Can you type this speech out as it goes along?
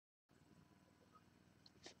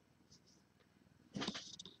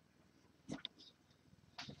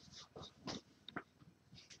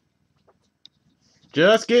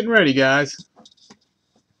Just getting ready, guys.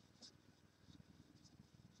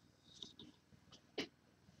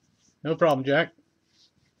 No problem, Jack.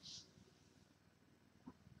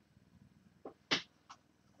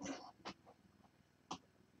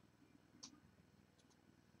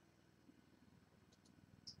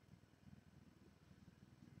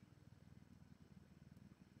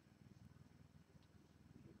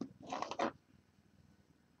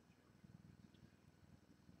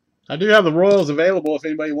 I do have the Royals available if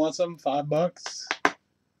anybody wants them. $5.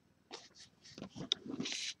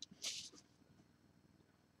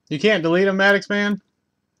 You can't delete them, Maddox, man?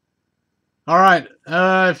 All right.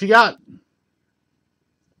 If you got...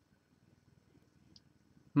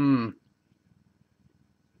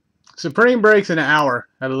 Supreme breaks in an hour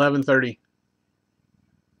at 11:30.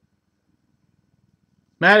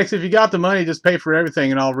 Maddox, if you got the money, just pay for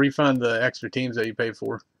everything, and I'll refund the extra teams that you paid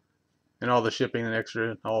for. And all the shipping and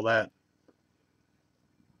extra, all that.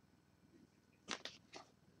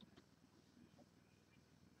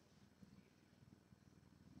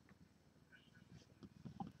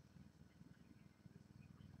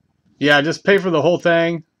 Yeah, just pay for the whole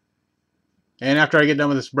thing. And after I get done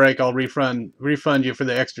with this break, I'll refund you for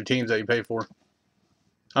the extra teams that you paid for.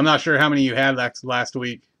 I'm not sure how many you had last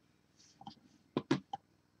week.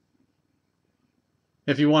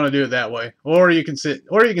 If you want to do it that way, or you can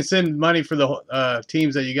send money for the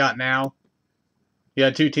teams that you got now. You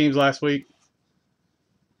had 2 teams last week.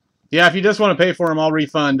 Yeah, if you just want to pay for them, I'll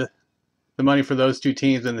refund the money for those 2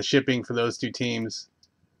 teams and the shipping for those 2 teams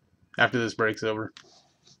after this break's over.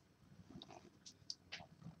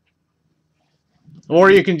 Or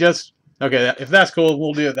you can just, okay, if that's cool,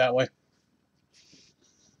 we'll do it that way.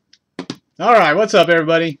 All right, what's up,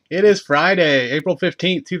 everybody? It is Friday, April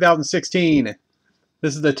 15th, 2016.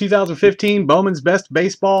 This is the 2015 Bowman's Best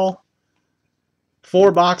Baseball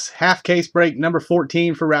 4-box half case break number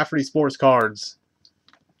 14 for Rafferty Sports Cards.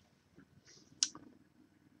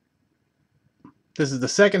 This is the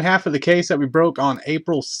second half of the case that we broke on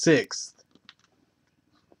April 6th.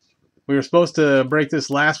 We were supposed to break this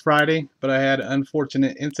last Friday, but I had an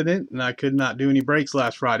unfortunate incident and I could not do any breaks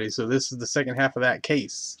last Friday, so this is the second half of that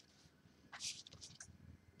case.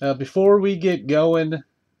 Before we get going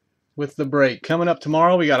with the break, coming up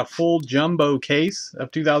tomorrow, we got a full jumbo case of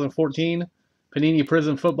 2014 Panini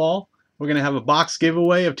Prism Football. We're going to have a box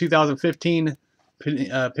giveaway of 2015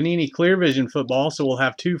 Panini Clear Vision Football, so we'll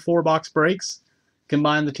have 2 4-box breaks.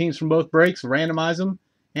 Combine the teams from both breaks, randomize them,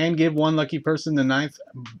 and give one lucky person the 9th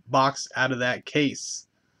box out of that case.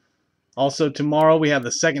 Also tomorrow we have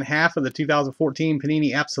the second half of the 2014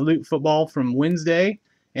 Panini Absolute Football from Wednesday,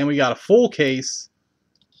 and we got a full case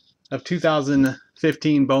of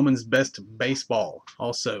 2015 Bowman's Best Baseball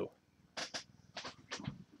also.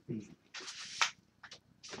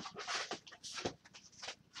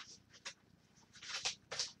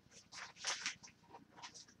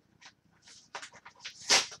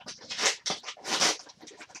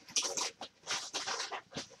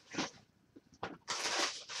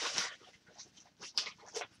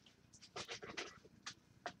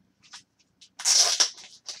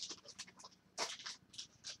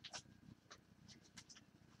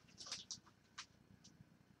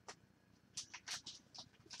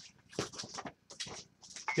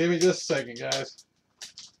 Give me just a second, guys.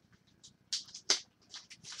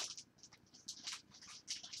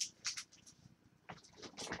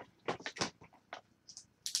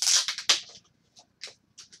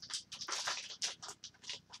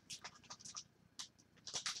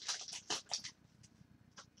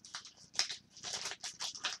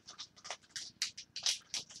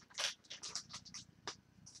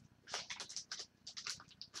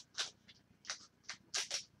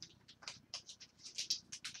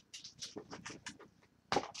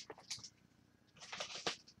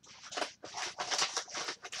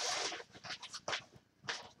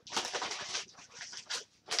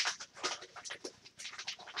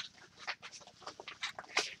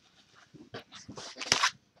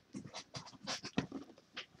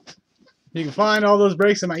 You can find all those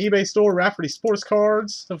breaks in my eBay store, Rafferty Sports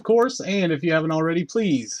Cards, of course. And if you haven't already,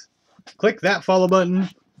 please click that follow button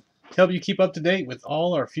to help you keep up to date with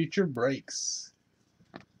all our future breaks.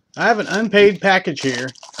 I have an unpaid package here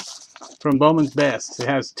from Bowman's Best. It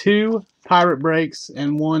has 2 Pirate breaks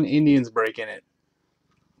and 1 Indians break in it.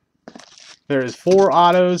 There's 4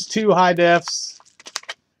 autos, 2 high defs.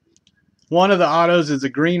 One of the autos is a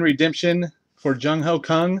green redemption for Jung Ho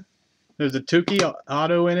Kung. There's a Tukey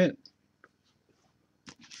auto in it.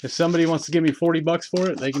 If somebody wants to give me $40 for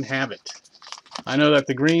it, they can have it. I know that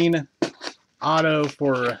the green auto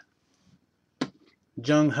for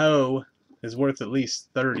Jung Ho is worth at least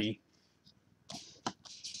 $30.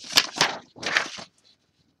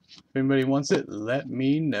 If anybody wants it, let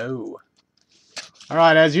me know.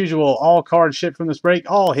 Alright, as usual, all cards shipped from this break.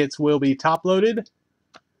 All hits will be top-loaded.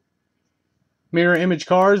 Mirror image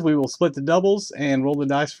cards, we will split the doubles and roll the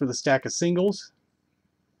dice for the stack of singles.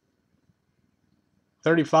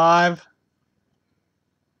 35.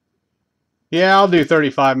 Yeah, I'll do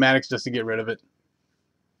 35 Maddox just to get rid of it.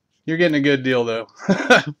 You're getting a good deal, though.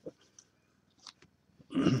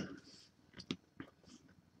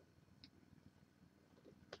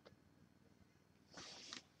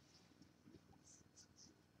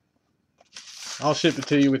 I'll ship it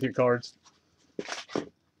to you with your cards.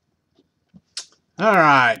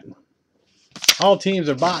 Alright. All teams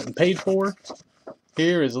are bought and paid for.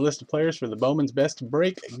 Here is a list of players for the Bowman's Best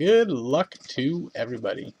Break. Good luck to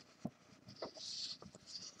everybody.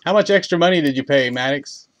 How much extra money did you pay,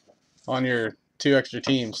 Maddox, on your 2 extra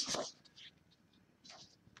teams?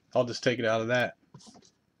 I'll just take it out of that.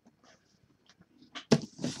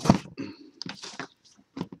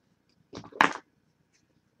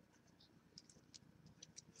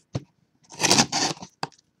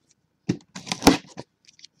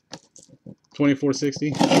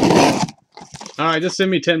 $24.60. All right, just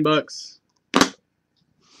send me $10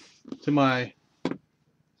 to my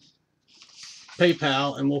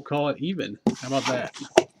PayPal, and we'll call it even. How about that?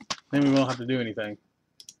 Then we won't have to do anything.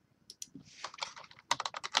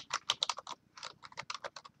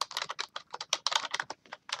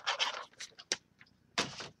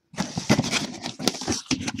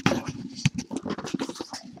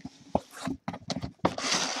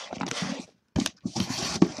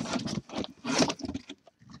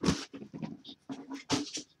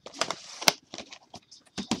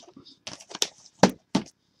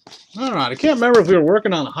 All right, I can't remember if we were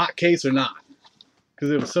working on a hot case or not, because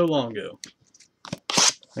it was so long ago.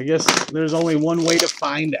 I guess there's only one way to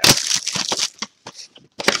find out.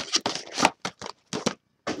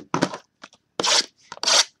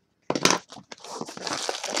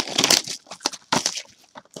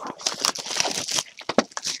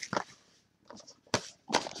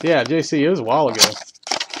 Yeah, JC, it was a while ago.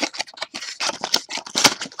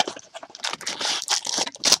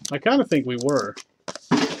 I kind of think we were.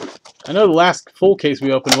 I know the last full case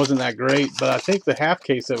we opened wasn't that great, but I think the half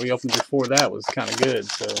case that we opened before that was kind of good.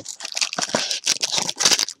 So,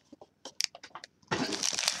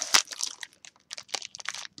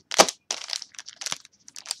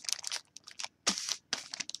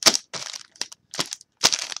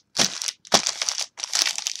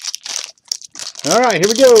 all right, here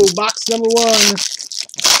we go. Box number 1.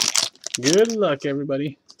 Good luck,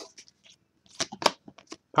 everybody.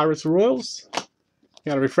 Pirates Royals.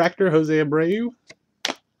 Got a refractor, Jose Abreu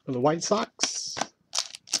for the White Sox.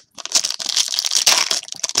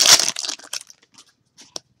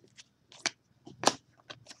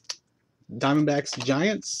 Diamondbacks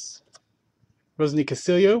Giants. Rosny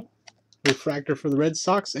Casillo, refractor for the Red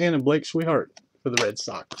Sox, and a Blake Swihart for the Red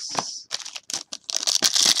Sox.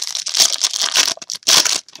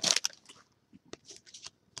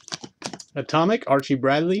 Atomic, Archie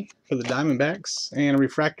Bradley for the Diamondbacks, and a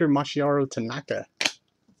refractor, Masahiro Tanaka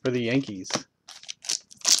for the Yankees.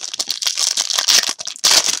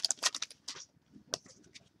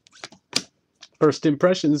 First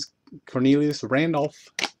impressions, Cornelius Randolph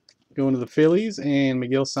going to the Phillies, and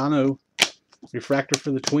Miguel Sano, refractor for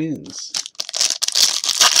the Twins.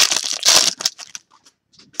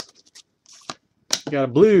 Got a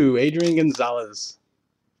blue, Adrian Gonzalez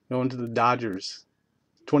going to the Dodgers.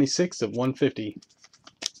 26 of 150.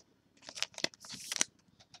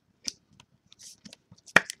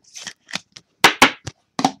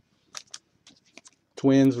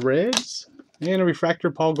 Twins Reds, and a refractor,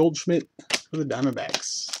 Paul Goldschmidt for the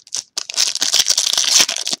Diamondbacks.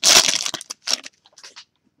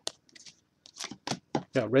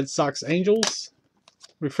 Got Red Sox Angels,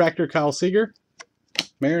 refractor, Kyle Seager,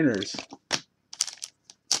 Mariners.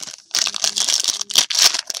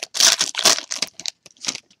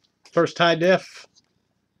 First high def,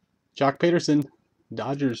 Jock Peterson,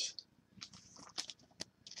 Dodgers.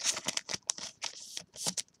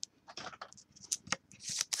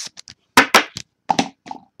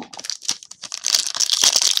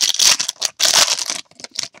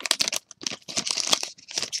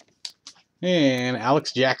 And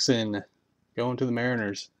Alex Jackson going to the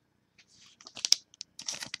Mariners.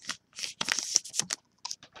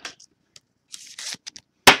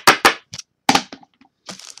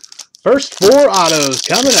 First 4 autos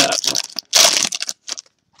coming up.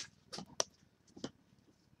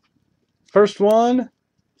 First one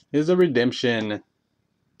is a redemption.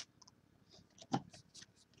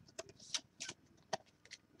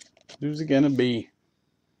 Who's it gonna be?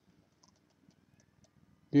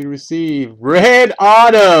 You receive red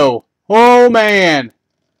auto. Oh man.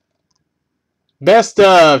 Best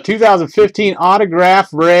of 2015 autograph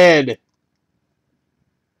red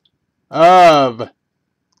of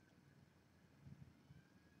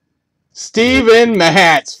Steven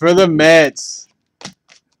Matz for the Mets.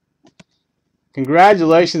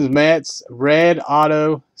 Congratulations, Mets. Red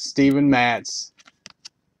auto, Steven Matz.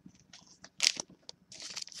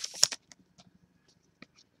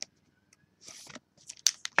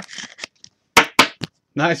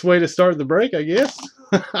 Nice way to start the break, I guess.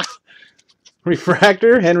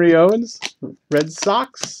 Refractor, Henry Owens, Red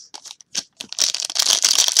Sox.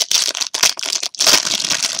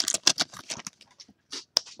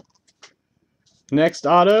 Next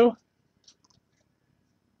auto.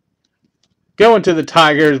 Going to the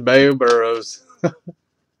Tigers, Bayo Burrows.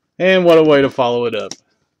 And what a way to follow it up.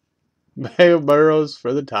 Bayo Burrows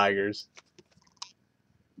for the Tigers.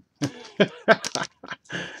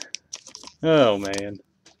 Oh, man.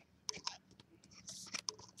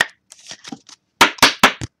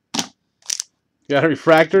 Got a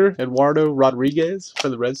refractor, Eduardo Rodriguez for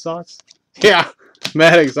the Red Sox. Yeah,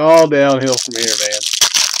 Maddox all downhill from here, man.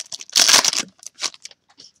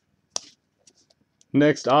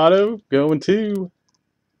 Next auto, going to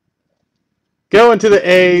the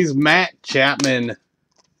A's, Matt Chapman.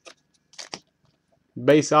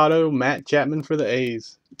 Base auto, Matt Chapman for the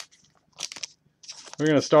A's. We're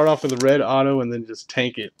going to start off with a red auto and then just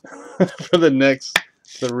tank it for the next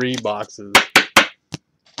 3 boxes.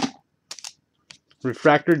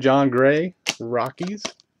 Refractor, John Gray, Rockies.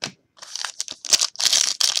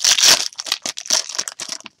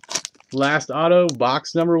 Last auto,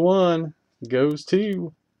 box number 1, goes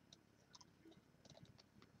to...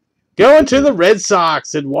 Going to the Red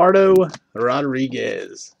Sox, Eduardo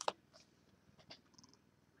Rodriguez.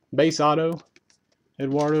 Base auto,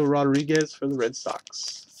 Eduardo Rodriguez for the Red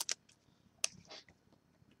Sox.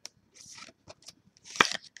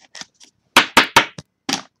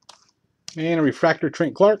 And a refractor,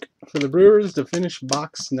 Trent Clark for the Brewers to finish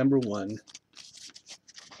box number 1.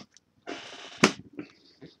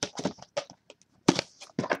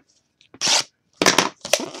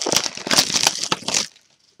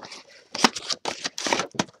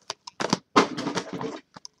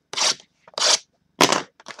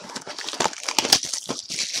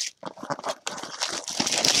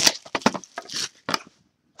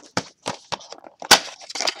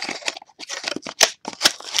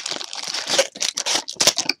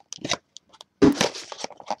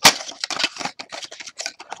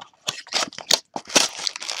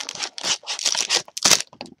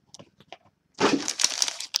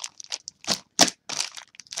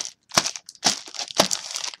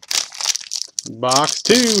 Box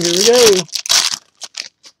 2, here we go.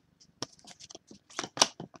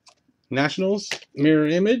 Nationals, mirror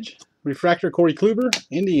image. Refractor, Corey Kluber,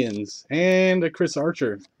 Indians. And a Chris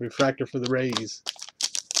Archer, refractor for the Rays.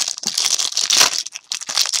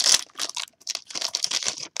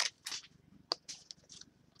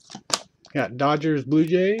 Got Dodgers, Blue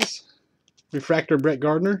Jays. Refractor, Brett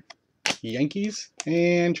Gardner, Yankees.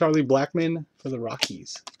 And Charlie Blackmon for the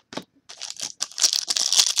Rockies.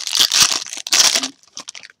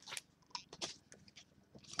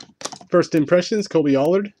 First impressions, Colby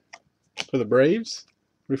Allard for the Braves.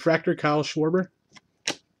 Refractor, Kyle Schwarber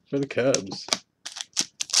for the Cubs.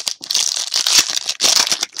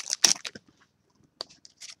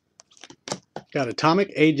 Got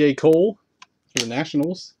Atomic, A.J. Cole for the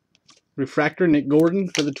Nationals. Refractor, Nick Gordon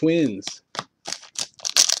for the Twins.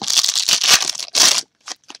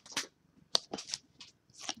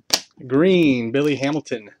 Green, Billy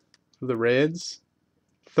Hamilton for the Reds.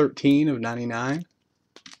 13 of 99.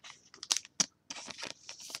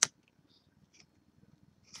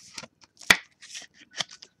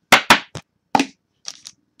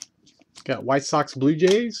 Got White Sox, Blue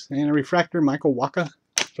Jays, and a refractor, Michael Wacha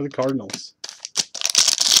for the Cardinals.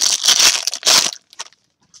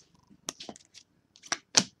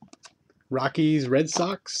 Rockies, Red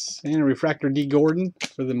Sox, and a refractor, D. Gordon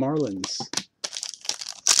for the Marlins.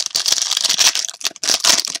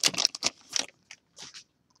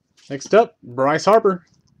 Next up, Bryce Harper,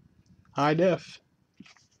 high def.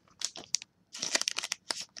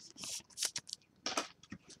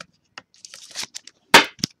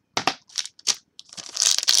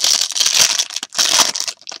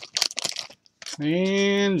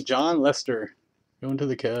 And John Lester going to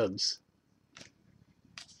the Cubs.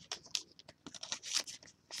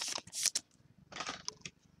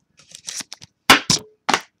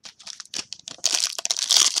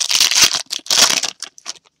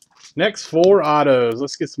 Next 4 autos.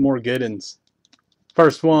 Let's get some more good ones.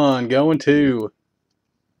 First one going to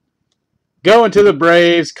Going to the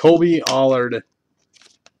Braves, Colby Allard.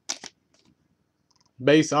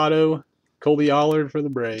 Base auto, Colby Allard for the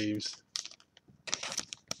Braves.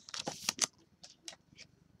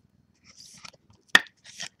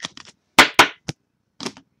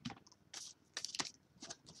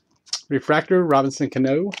 Refractor, Robinson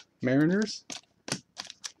Cano, Mariners.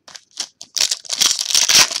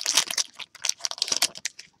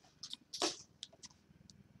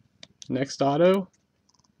 Next auto.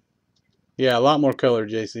 Yeah, a lot more color,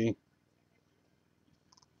 JC.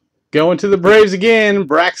 Going to the Braves again,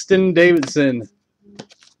 Braxton Davidson.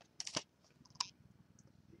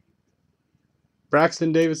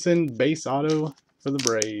 Braxton Davidson, base auto for the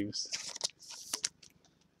Braves.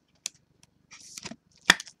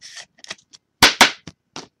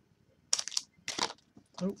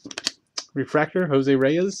 Oh. Refractor, Jose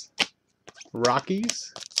Reyes,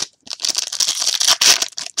 Rockies.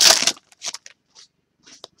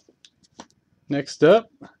 Next up,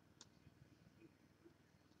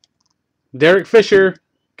 Derek Fisher,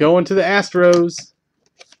 going to the Astros.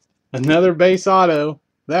 Another base auto.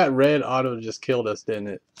 That red auto just killed us, didn't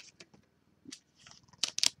it?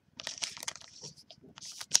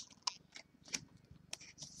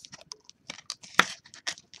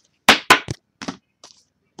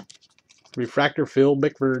 Refractor, Phil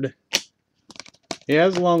Bickford. Yeah,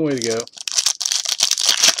 it's a long way to go.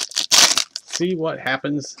 See what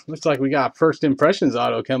happens. Looks like we got first impressions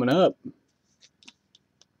auto coming up.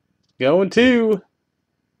 Going to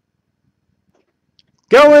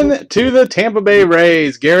the Tampa Bay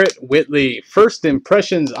Rays, Garrett Whitley. First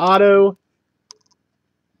impressions auto.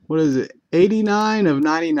 What is it? 89 of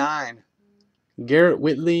 99. Garrett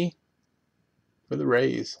Whitley for the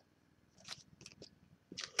Rays.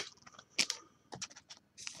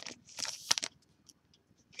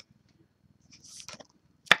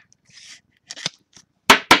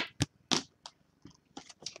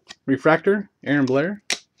 Refractor, Aaron Blair,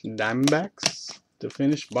 Diamondbacks to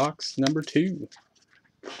finish box number 2.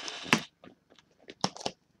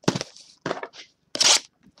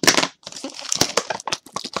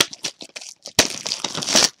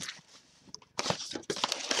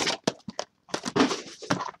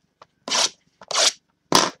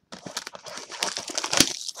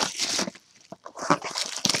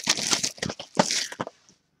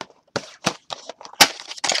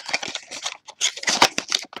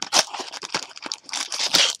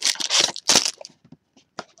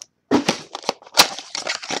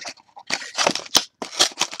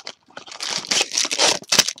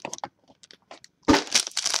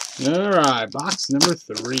 Alright, box number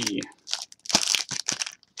 3.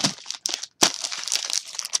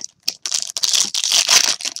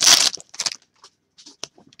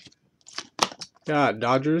 Got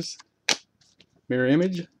Dodgers, mirror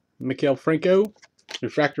image, Maikel Franco,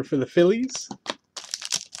 refractor for the Phillies.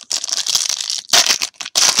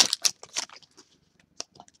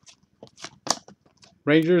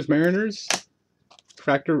 Rangers, Mariners,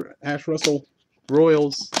 refractor Ash Russell,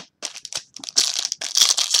 Royals.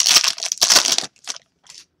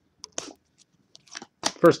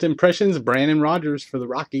 First impressions, Brandon Rogers for the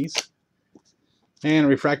Rockies. And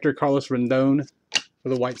refractor Carlos Rendon for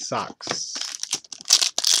the White Sox.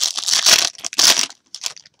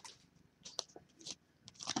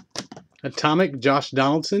 Atomic, Josh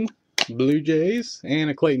Donaldson, Blue Jays.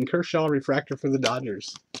 And a Clayton Kershaw refractor for the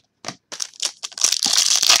Dodgers.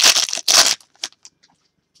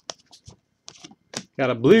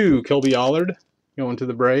 Got a blue Colby Allard going to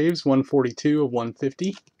the Braves, 142 of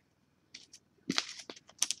 150.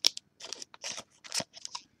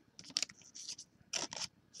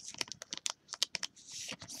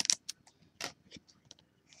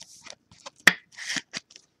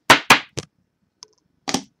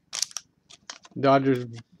 Dodgers,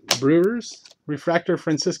 Brewers, refractor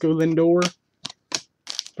Francisco Lindor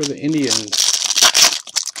for the Indians.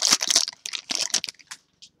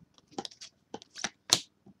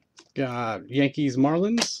 Got Yankees,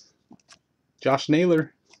 Marlins, Josh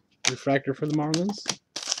Naylor, refractor for the Marlins.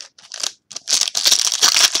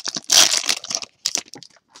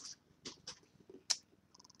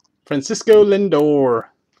 Francisco Lindor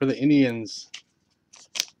for the Indians.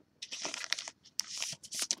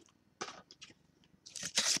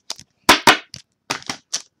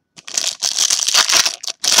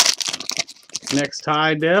 Next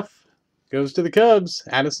high def goes to the Cubs,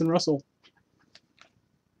 Addison Russell.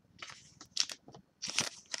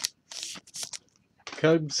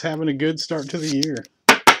 Cubs having a good start to the year.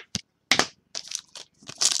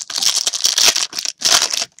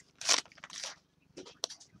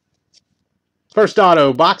 First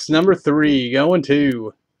auto, box number 3, going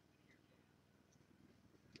to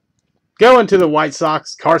Going to the White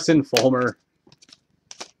Sox, Carson Fulmer.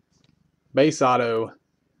 Base auto.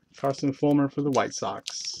 Carson Fulmer for the White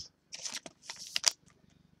Sox.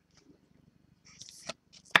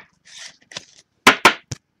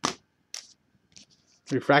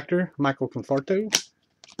 Refractor, Michael Conforto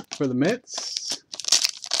for the Mets.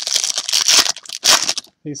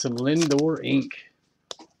 Need some Lindor ink.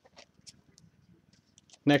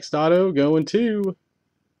 Next auto going to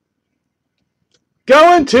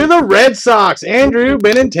the Red Sox, Andrew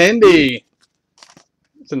Benintendi.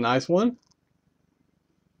 It's a nice one.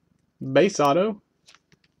 Base auto.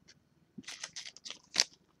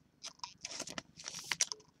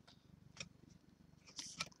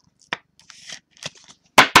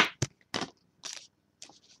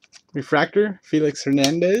 Refractor, Felix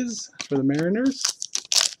Hernandez for the Mariners.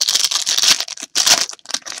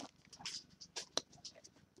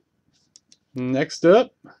 Next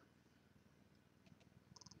up,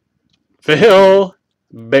 Phil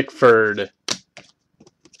Bickford.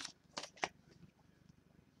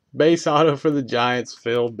 Base auto for the Giants,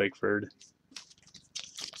 Phil Bickford.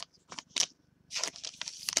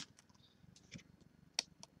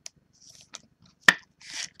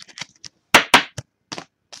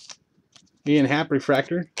 Ian Happ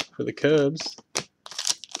refractor for the Cubs.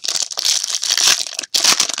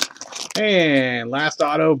 And last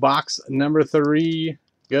auto, box number 3,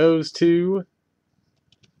 goes to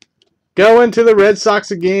the Red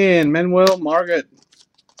Sox again, Manuel Margot.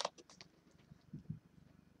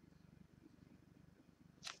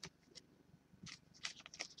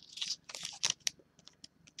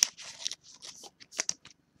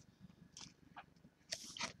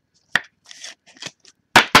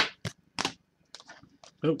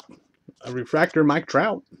 Oh, a refractor, Mike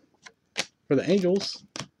Trout for the Angels.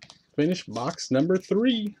 Finish box number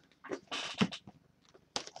 3.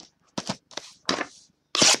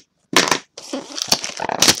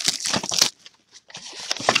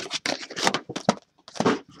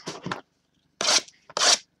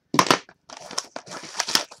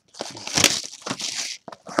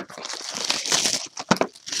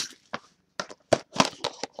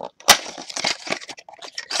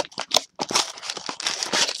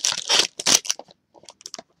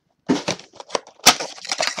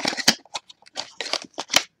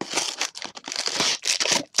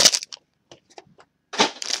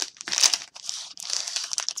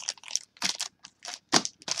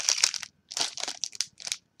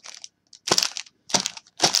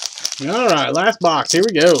 All right, last box. Here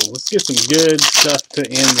we go. Let's get some good stuff to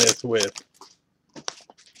end this with.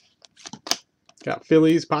 Got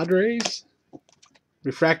Phillies, Padres.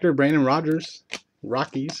 Refractor, Brandon Rogers,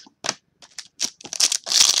 Rockies.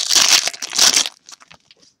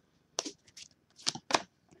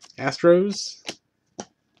 Astros.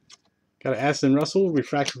 Got an Addison Russell,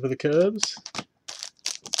 refractor for the Cubs.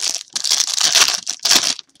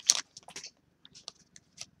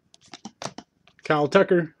 Kyle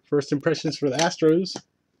Tucker, first impressions for the Astros.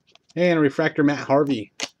 And a refractor, Matt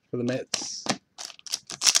Harvey for the Mets.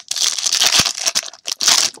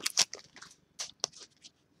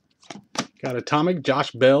 Got Atomic,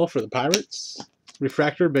 Josh Bell for the Pirates.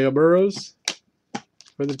 Refractor, Bale Burrows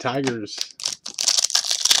for the Tigers.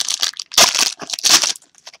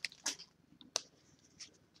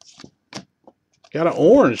 Got an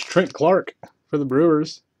orange, Trent Clark for the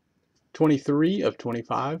Brewers. 23 of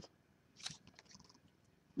 25.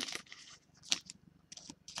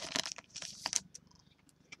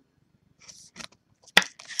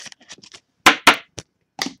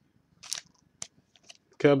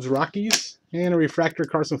 Cubs, Rockies, and a refractor,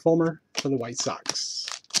 Carson Fulmer for the White Sox.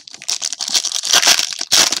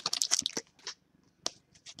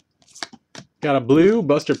 Got a blue,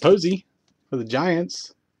 Buster Posey for the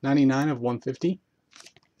Giants, 99 of 150.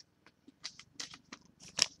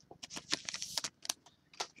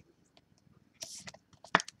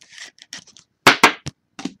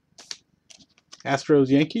 Astros,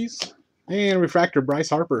 Yankees, and a refractor,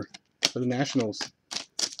 Bryce Harper for the Nationals.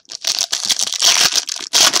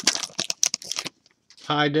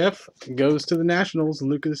 High def goes to the Nationals,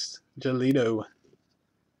 Lucas Giolito.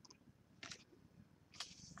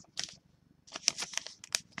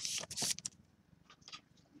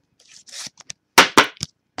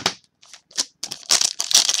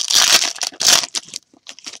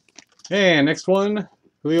 And next one,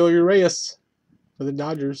 Julio Urias for the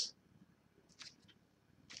Dodgers.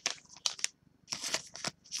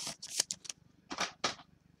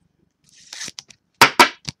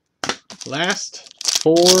 Last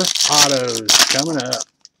 4 autos coming up.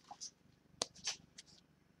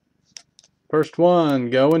 First one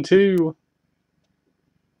going to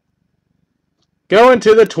Going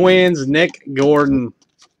to the Twins, Nick Gordon.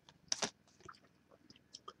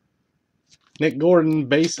 Nick Gordon,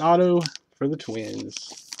 base auto for the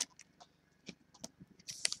Twins.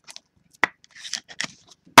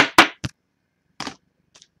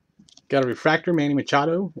 Got a refractor, Manny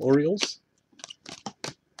Machado, Orioles.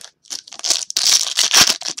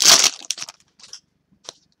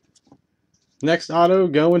 Next auto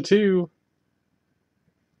going to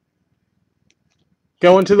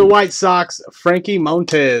the White Sox, Frankie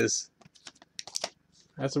Montes.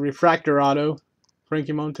 That's a refractor auto.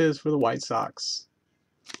 Frankie Montes for the White Sox.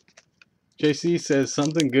 JC says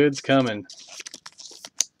something good's coming.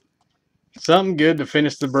 Something good to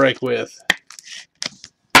finish the break with.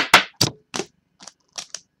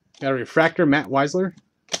 Got a refractor, Matt Weisler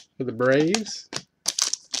for the Braves.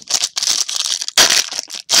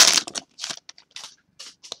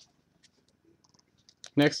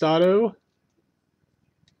 Next auto.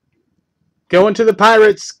 Going to the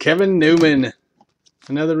Pirates, Kevin Newman.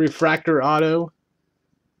 Another refractor auto.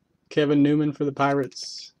 Kevin Newman for the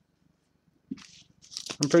Pirates.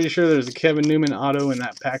 I'm pretty sure there's a Kevin Newman auto in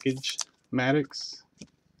that package. Maddox.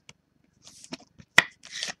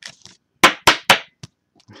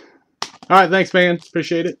 Alright, thanks, man.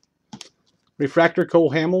 Appreciate it. Refractor,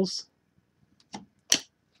 Cole Hamels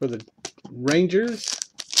for the Rangers.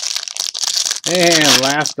 And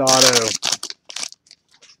last auto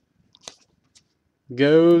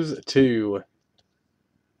goes to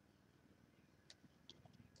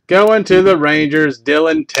the Rangers,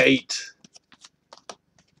 Dylan Tate.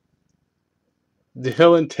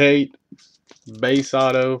 Dylan Tate, base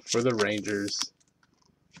auto for the Rangers.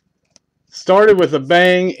 Started with a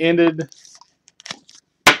bang, ended,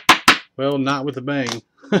 well, not with a bang.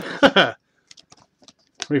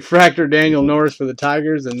 Refractor, Daniel Norris for the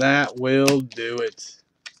Tigers, and that will do it.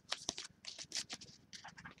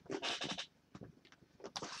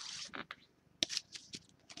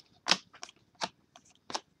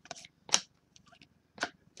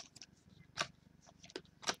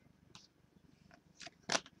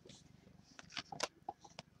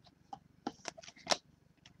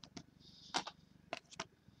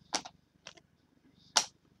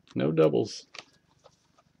 No doubles.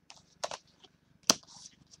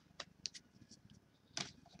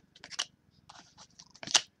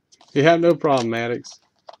 You have no problem, Maddox.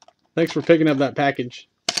 Thanks for picking up that package.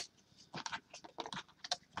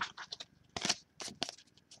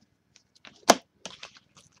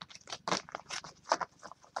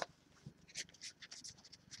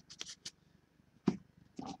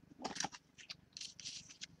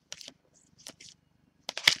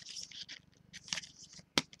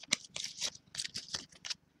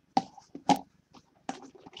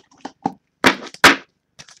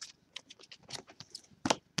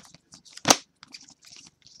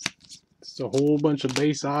 It's a whole bunch of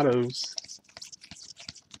base autos.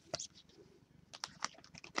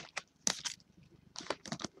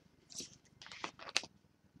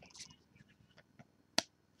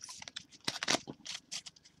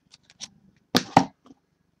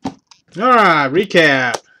 Alright,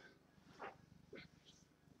 recap.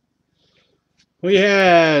 We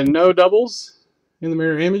had no doubles in the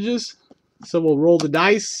mirror images, so we'll roll the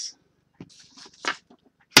dice.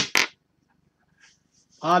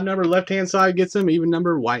 Odd number left-hand side gets them, even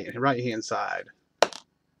number right-hand side.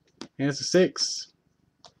 And it's a 6.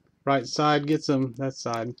 Right side gets them, that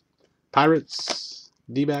side. Pirates,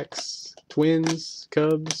 D-backs, Twins,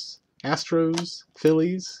 Cubs, Astros,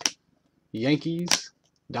 Phillies, Yankees,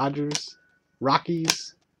 Dodgers,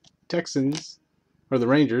 Rockies, Texans, or the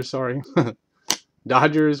Rangers, sorry.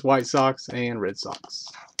 Dodgers, White Sox, and Red Sox.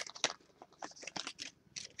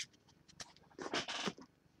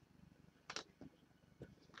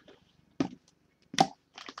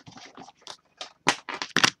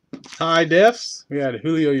 High defs, we had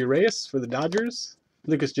Julio Urias for the Dodgers,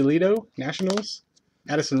 Lucas Giolito, Nationals,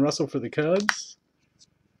 Addison Russell for the Cubs,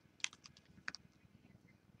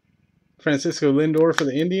 Francisco Lindor for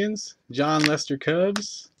the Indians, John Lester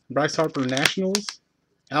Cubs, Bryce Harper Nationals,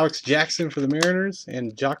 Alex Jackson for the Mariners,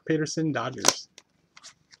 and Jock Peterson Dodgers.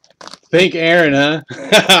 Think Aaron,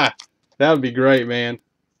 huh? That would be great, man.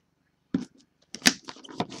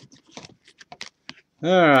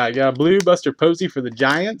 Alright, got a blue Buster Posey for the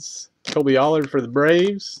Giants, Colby Allard for the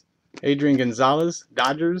Braves, Adrian Gonzalez,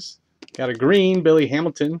 Dodgers. Got a green Billy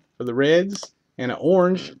Hamilton for the Reds, and an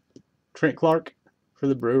orange Trent Clark for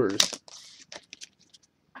the Brewers.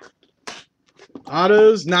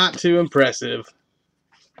 Autos, not too impressive.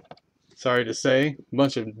 Sorry to say. A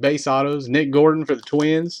bunch of base autos. Nick Gordon for the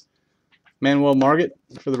Twins, Manuel Margot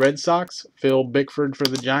for the Red Sox, Phil Bickford for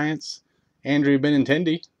the Giants, Andrew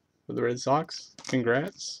Benintendi for the Red Sox.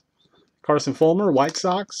 Congrats. Carson Fulmer, White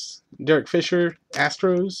Sox. Derek Fisher,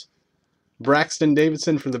 Astros. Braxton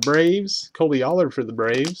Davidson for the Braves. Colby Allard for the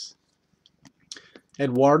Braves.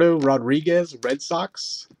 Eduardo Rodriguez, Red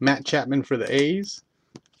Sox. Matt Chapman for the A's.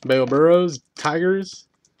 Bale Burrows, Tigers.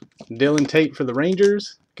 Dylan Tate for the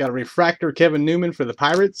Rangers. Got a refractor, Kevin Newman for the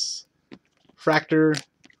Pirates. Fractor,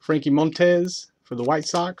 Frankie Montes for the White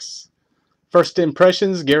Sox. First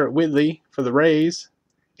impressions, Garrett Whitley for the Rays.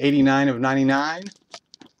 89 of 99.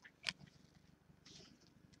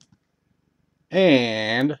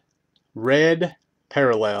 And red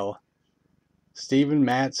parallel, Steven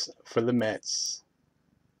Matz for the Mets.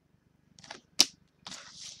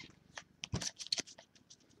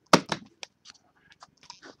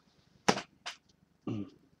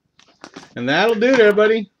 And that'll do it,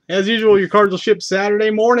 everybody. As usual, your cards will ship Saturday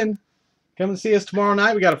morning. Come and see us tomorrow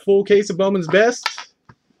night. We got a full case of Bowman's Best.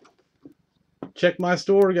 Check my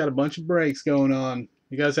store. We got a bunch of breaks going on.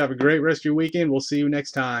 You guys have a great rest of your weekend. We'll see you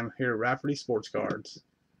next time here at Rafferty Sports Cards.